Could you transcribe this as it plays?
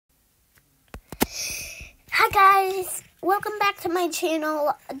guys, welcome back to my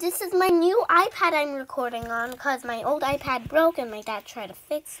channel. This is my new iPad I'm recording on because my old iPad broke and my dad tried to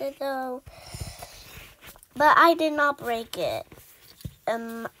fix it though. But I did not break it.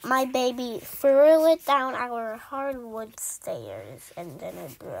 My baby threw it down our hardwood stairs and then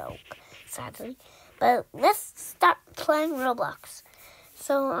it broke, sadly. But let's start playing Roblox.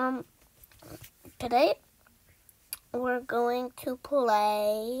 So, today we're going to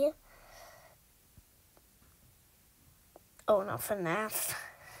play... Oh, no, FNAF.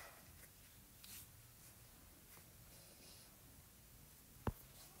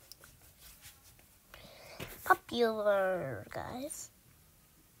 Popular, guys.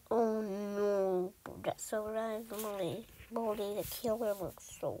 Oh, no. That's so randomly. Molly the killer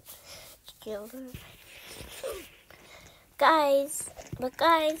looks so scary. Guys,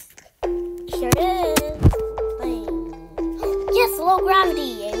 here it is. Yes, low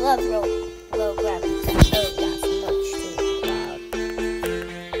gravity. I love low gravity. Oh, that's much too loud.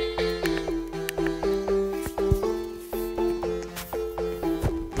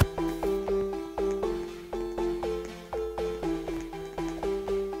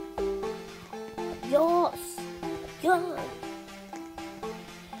 Yes.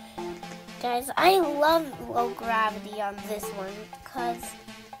 Guys, I love low gravity on this one because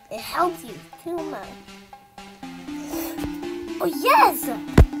it helps you too much. Oh, yes!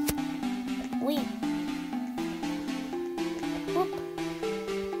 Wait. Whoop.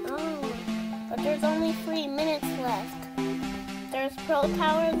 Oh, but there's only 3 minutes left. There's pro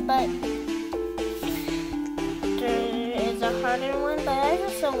towers, but there is a harder one, but I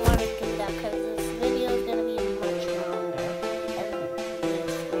just don't want to do that because this video is going to be much longer.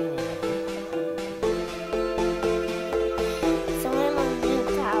 So I'm on a new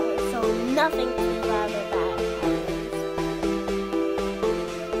tower, so nothing too loud or bad.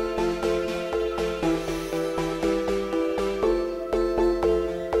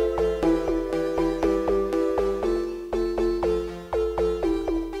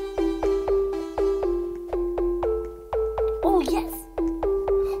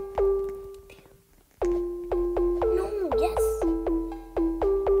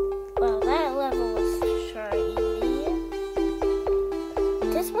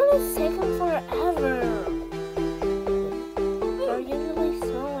 It's taking forever. They're usually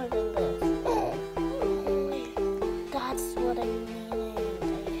smaller than this. That's what I mean. I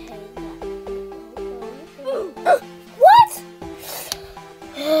hate that. What?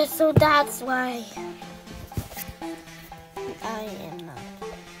 So that's why I am not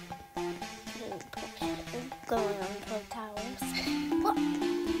going on pro towers. What?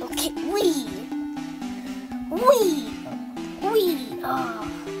 Okay, we.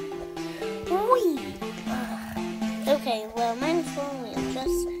 Okay, well, mine's only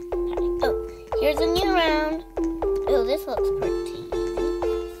just... Oh, here's a new round. Oh, this looks pretty easy.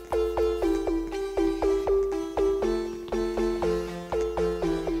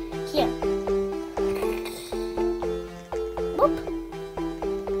 Here. Whoop.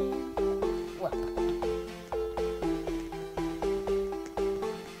 Whoop.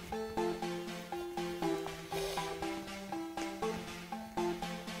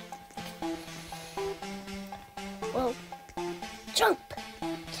 Whoa. Jump!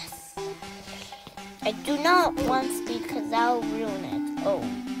 Yes! I do not want speed because that'll ruin it. Oh,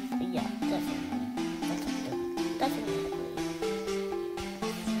 yeah, definitely.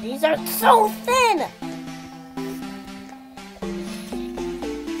 These are so thin!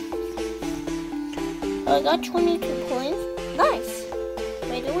 Oh, I got 22 points. Nice!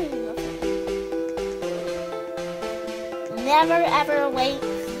 Am I doing nothing? Never ever wait.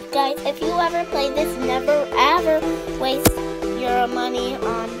 Guys, if you ever play this, never ever waste your money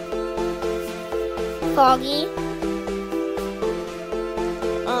on Foggy.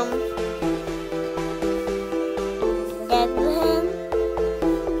 Deadman.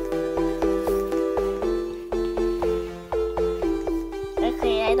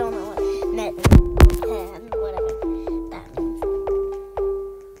 Okay, I don't know what net and whatever that means.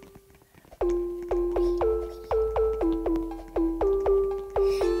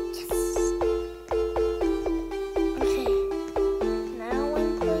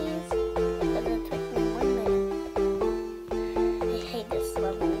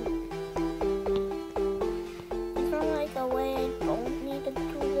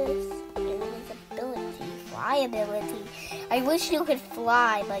 Ability. I wish you could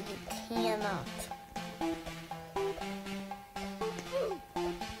fly, but you cannot.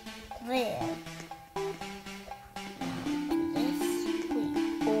 There.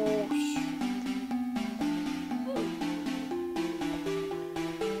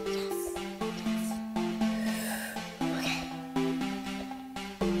 Yes.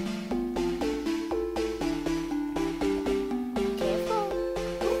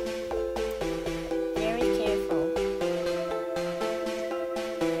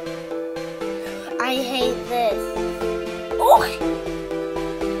 I hate this. Oh!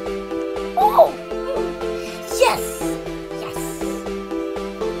 Oh! Yes! Yes!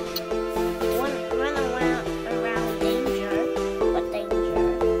 Run around danger. What danger?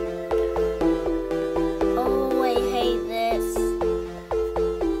 Oh, I hate this.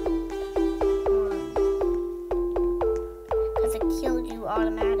 Because it killed you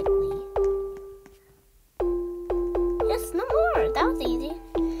automatically. Yes, no more. That was easy.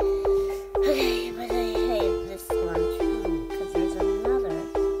 Okay, but I hate this one too, because there's another.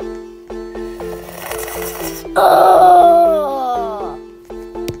 Oh!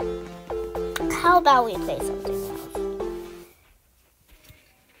 How about we play something else?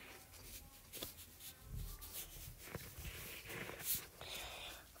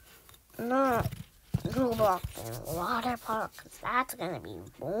 Not Roblox and water park, because that's going to be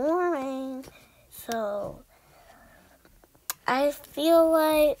boring. So, I feel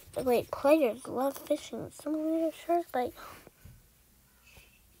like, wait, players love fishing. Simulator shark bite.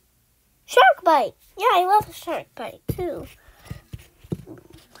 Shark bite! Yeah, I love a shark bite too.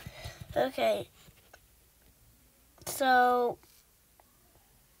 Okay. So,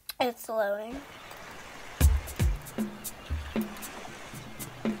 it's loading.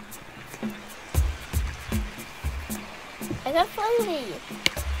 I got floaty.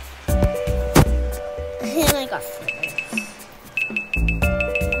 And I got flippers.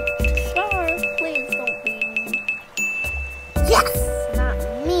 Shark, please don't beat me. Yes! Not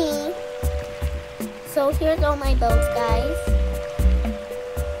me. So here's all my boats, guys.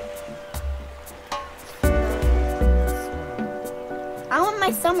 I want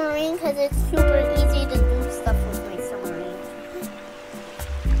my submarine because it's super easy to do stuff with my submarine.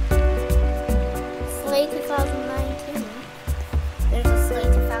 Slay 2019. There's a Slay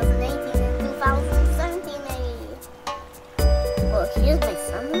 2018 and 2017 maybe. Well, here's my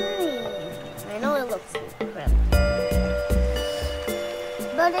submarine. I know it looks incredible.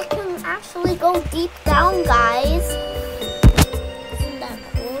 But it can actually go deep down, guys. Isn't that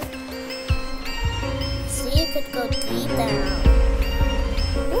cool? See, it could go deep down.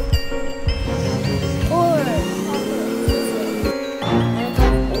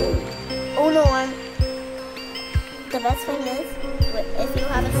 Oh no, the best thing is, if you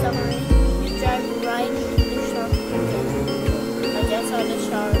have a submarine, you drive right into the shark. I just saw the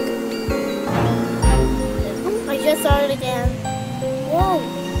shark. I just saw it again. Whoa!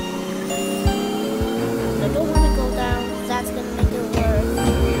 I don't want to go down, because that's going to make it worse.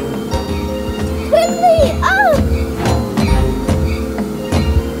 Quickly! Oh!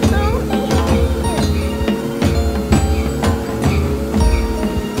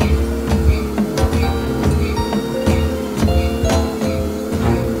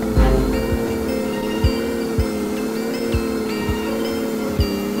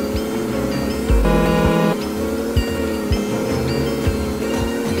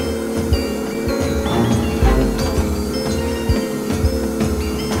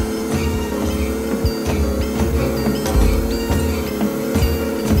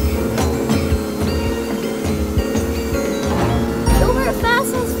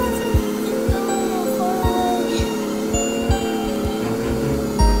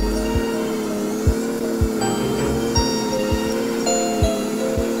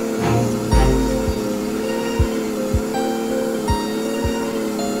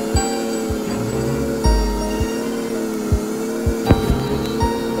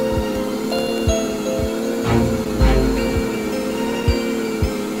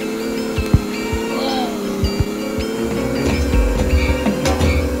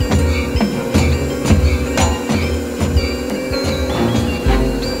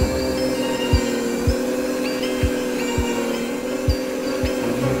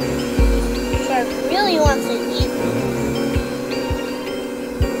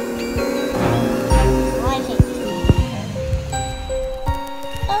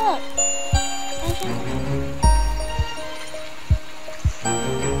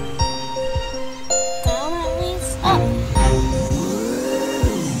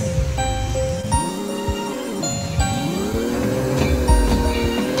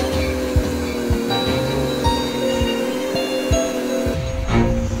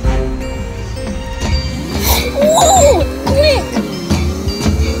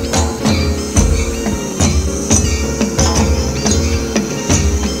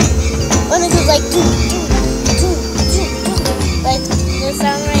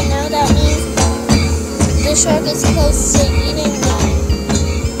 shark is close to eating me.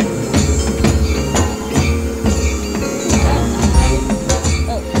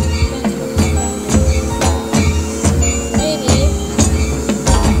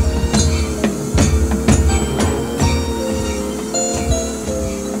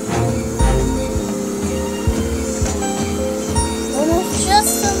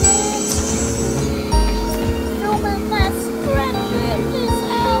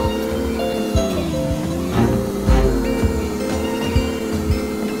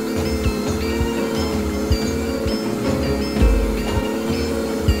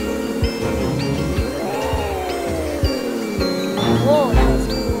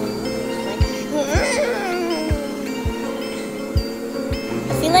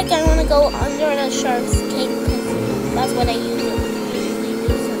 go under the shark's cape because that's what I usually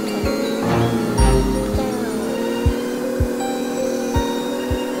do sometimes.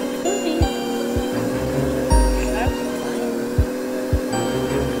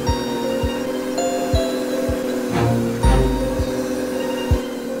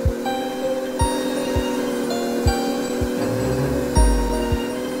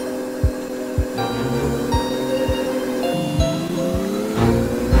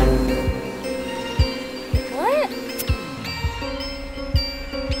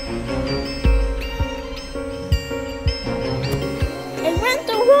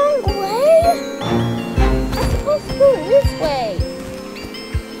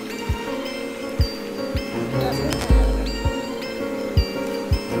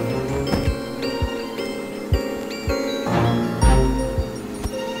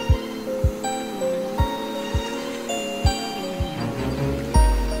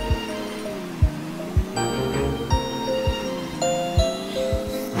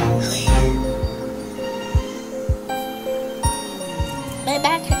 My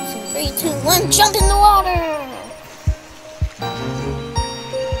back hurts in 3, 2, 1, jump in the water!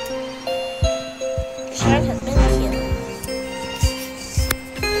 The shark has been killed.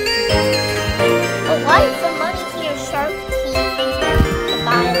 But why is the money here shark teeth to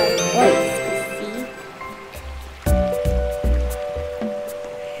buy like oysters, see?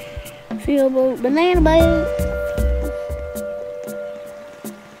 Feelable banana bite.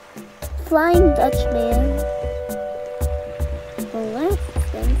 Flying Dutchman.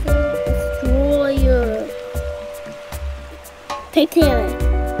 Destroyer. Titanic.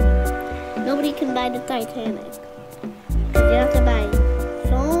 Nobody can buy the Titanic. You have to buy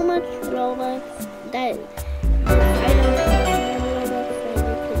so much Robux that I don't know Robux that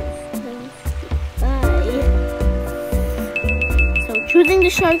you can buy. So choosing the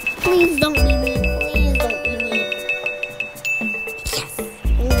shark, please don't be me. Please don't be me. Yes.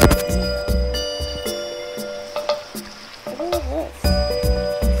 What is this?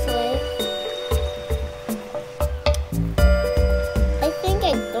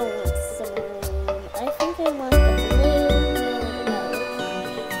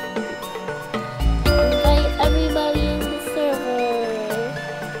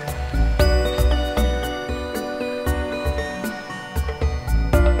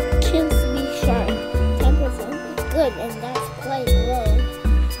 And that's quite low,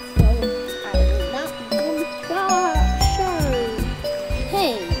 so I'm not going to show.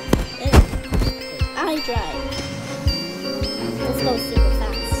 Hey, I drive. Let's go super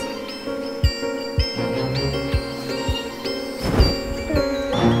fast.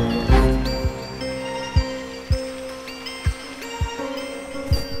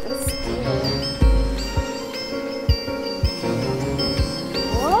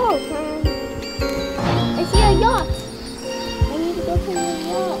 Whoa, I see a yacht.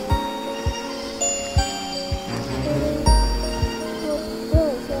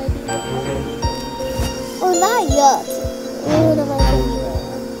 Oh, that yacht. What am I doing there?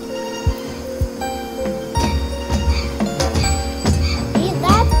 See,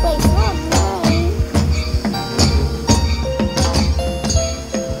 that place not mine.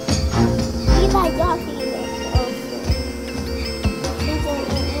 See that yacht either.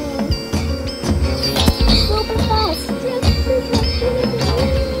 Super fast.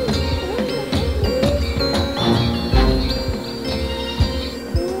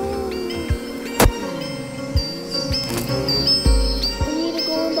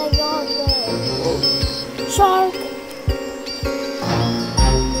 Shark.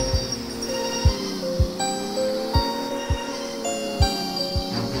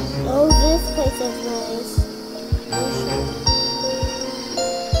 Oh, this place is nice.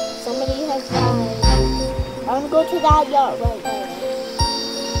 Somebody has died. I'm gonna go to that yacht right there.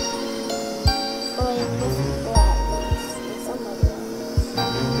 Oh, and this is blackness. There's somebody else.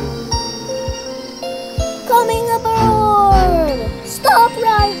 Coming aboard! Stop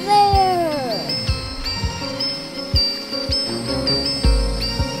right there!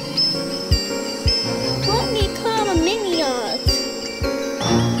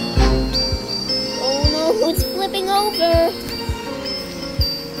 It's flipping over.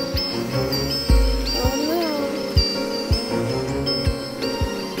 Oh no.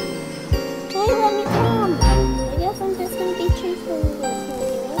 Hey, let me come. I guess I'm just gonna be chasing this.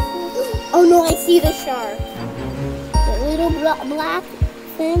 Oh no, I see the shark. The little black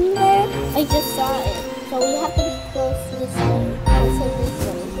thing there. I just saw it. So we have to be close to this way. I'll say this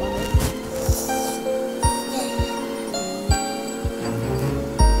way.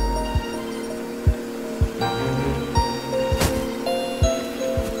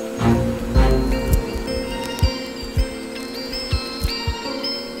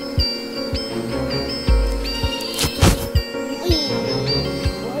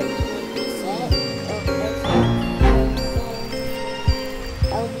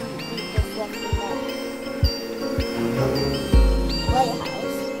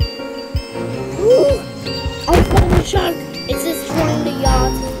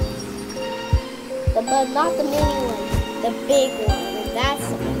 but not the mini one. The big one. And that's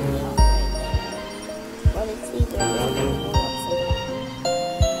the mini one right there. But it's either broken or upside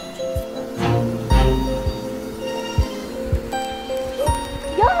down.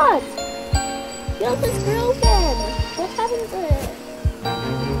 Yacht! Yacht is broken! What happened to it?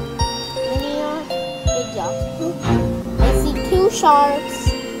 Mini yacht? Big yacht. I see 2 sharks.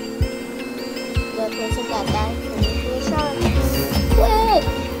 The person that died from the sharks. Quick!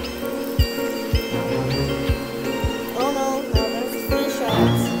 Oh no, there's 3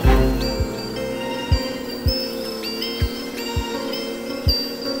 sharks.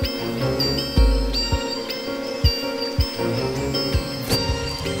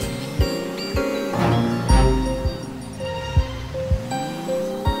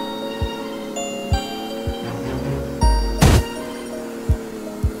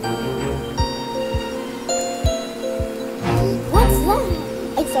 What's that?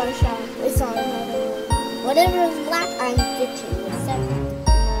 I saw a shark. I saw another one. Whatever is black, I'm ditching. Except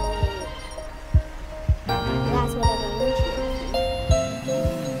that's whatever I'm ditching.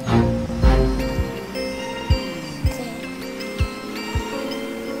 Okay.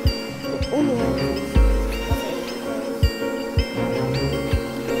 Oh no.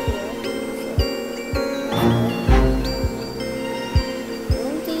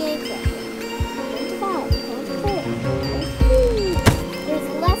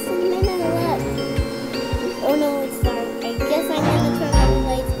 Oh no, it's dark. I guess I'm gonna turn on the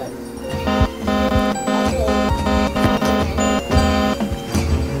lights, but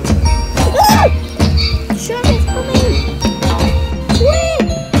okay. Shark is coming! Quick!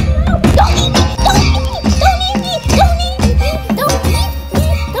 No! Don't eat me! Don't eat me! Don't eat me! Don't eat me! Don't eat me!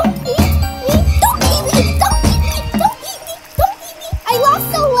 Don't eat me! Don't eat me! Don't eat me! Don't eat me! Don't eat me! I lost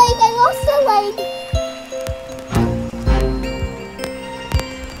the leg! I lost the leg!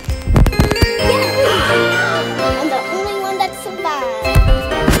 I'm the only one that survived.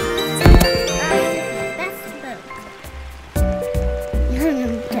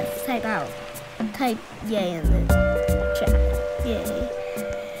 That's type out. Type yay in the chat. Yay.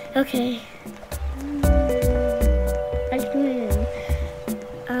 Okay. I win.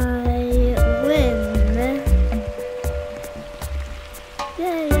 I win.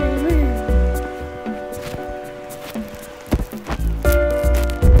 Yay, I win.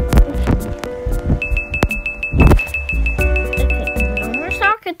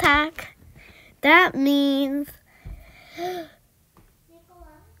 Attack. That means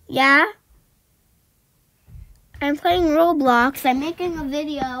yeah, I'm playing Roblox. I'm making a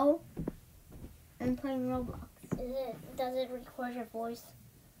video. I'm playing Roblox. Does it record your voice?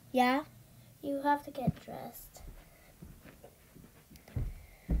 Yeah. You have to get dressed.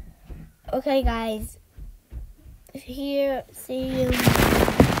 Okay guys. Here, see you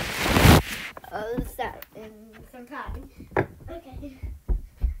in some time. Okay.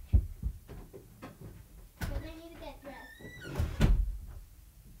 I need to get dressed.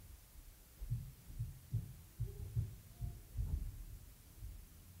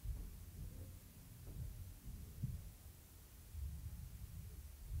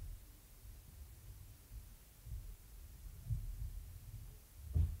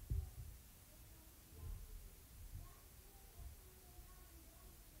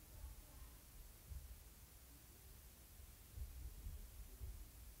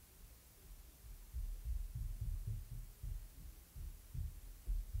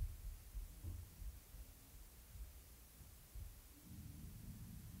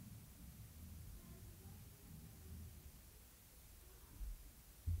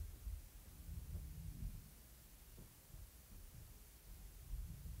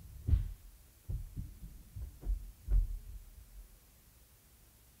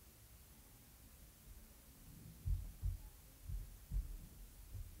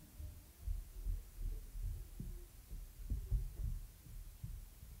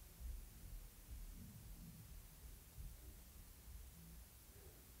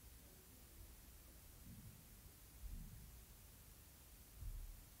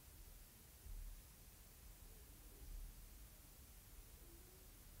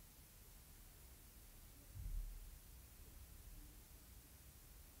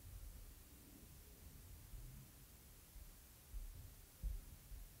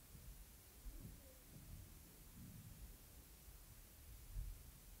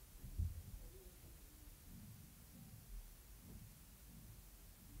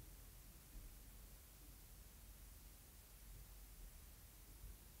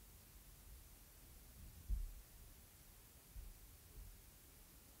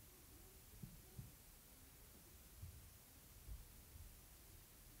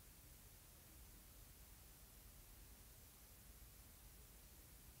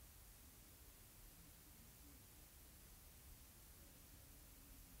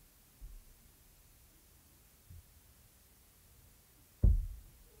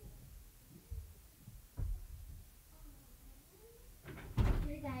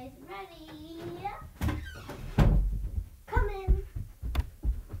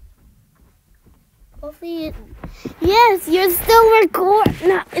 see it. Yes, you're still recording.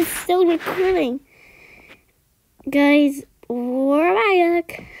 No, it's still recording. Guys, we're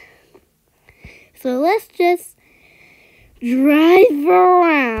back. So let's just drive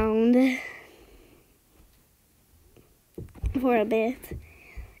around for a bit.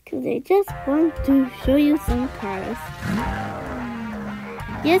 Because I just want to show you some cars.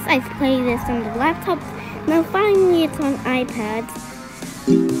 Yes, I play this on the laptop. Now finally it's on iPad.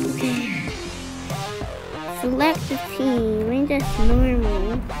 Okay. Select the team. I just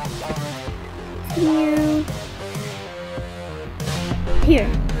normal. Team. Here.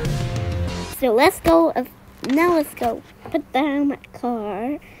 So let's go. Now let's go. Put down my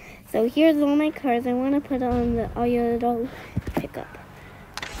car. So here's all my cars. I want to put on the auto pickup.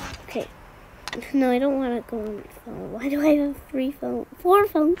 Okay. No, I don't want to go on my phone. Why do I have 4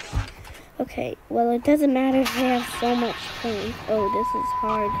 phones? Okay, well, it doesn't matter if I have so much phones. Oh, this is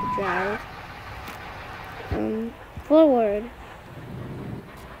hard to drive. Forward.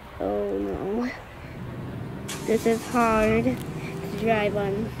 Oh, no. This is hard to drive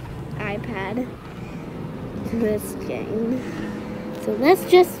on iPad. This game. So let's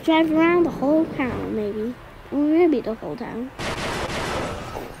just drive around the whole town, maybe. Or maybe the whole town.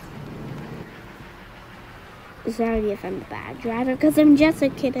 Sorry if I'm a bad driver, because I'm just a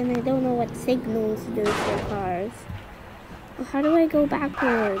kid and I don't know what signals do for cars. Well, how do I go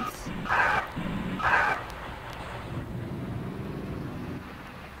backwards?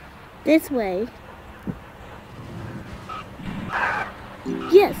 This way.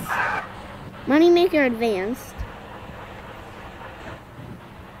 Yes! Moneymaker advanced.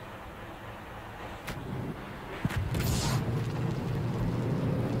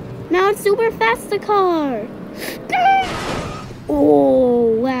 Now it's super fast, the car!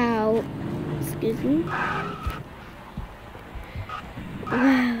 Oh, wow. Excuse me.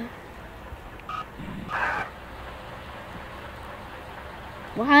 Wow.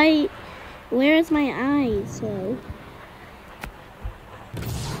 Why? Where is my eye? So.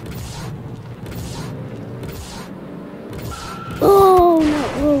 Oh, no.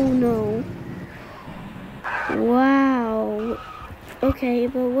 Oh, no. Wow. Okay,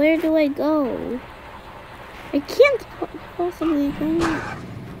 but where do I go? I can't possibly go. I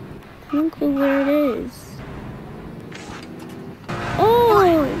don't clue where it is.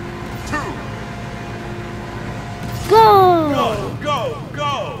 Oh! Go! Go!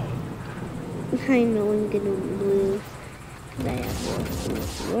 Go! I know I'm gonna lose because I have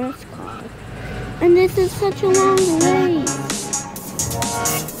the worst car. And this is such a long race.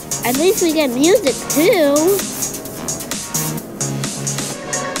 At least we get music too.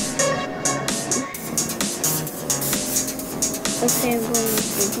 Okay, I'm going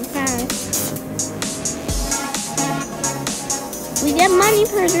super fast. We get money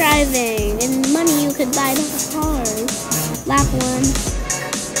per driving, and money you could buy the cars. Lap 1.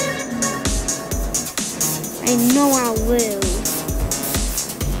 I know I will.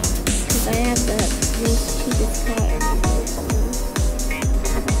 Because I have the most cheapest car.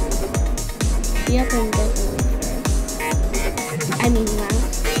 Yep, I'm definitely first. I mean last.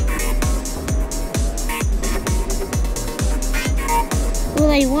 Well,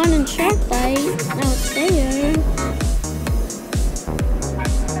 I won in Shark Bite. Now it's there.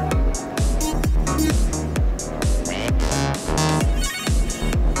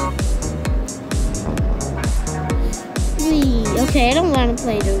 Wee. Okay, I don't want to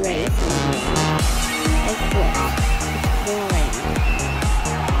play the race anymore. I quit. It's boring.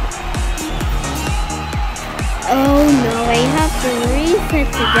 Oh no, I have to reset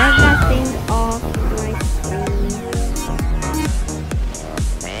to get that thing off my screen.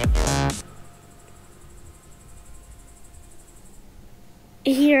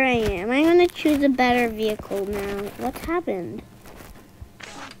 Here I am. I'm gonna choose a better vehicle now. What happened?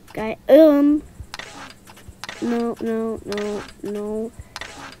 Guy, no,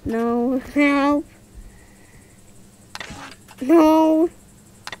 help. No.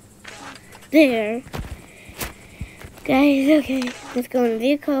 There. Guys, okay, let's go in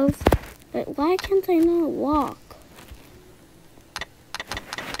vehicles. But why can't I not walk?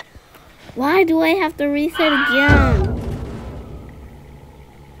 Why do I have to reset again?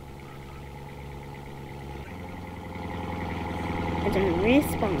 It doesn't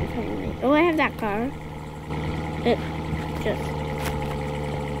respawn finally. Oh, I have that car. It just...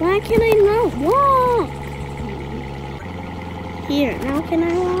 Why can I not walk? Here, now can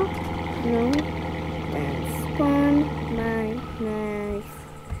I walk? No. That's fun. Nice.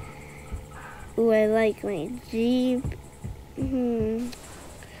 Ooh, I like my Jeep.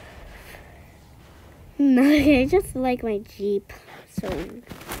 No, I just like my Jeep. So,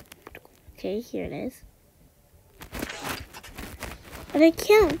 okay, here it is. But I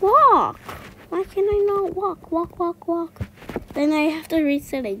can't walk. Why can I not walk? Walk, walk, walk. Then I have to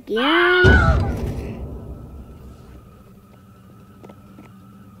reset again.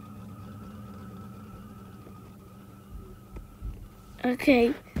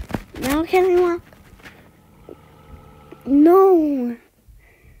 Okay, now can I walk? No.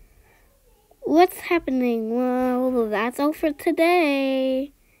 What's happening? Well, that's all for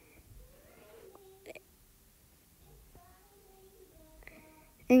today.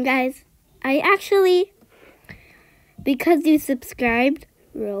 And guys, I actually, because you subscribed,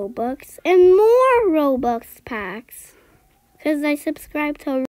 Robux and more Robux packs. Because I subscribed to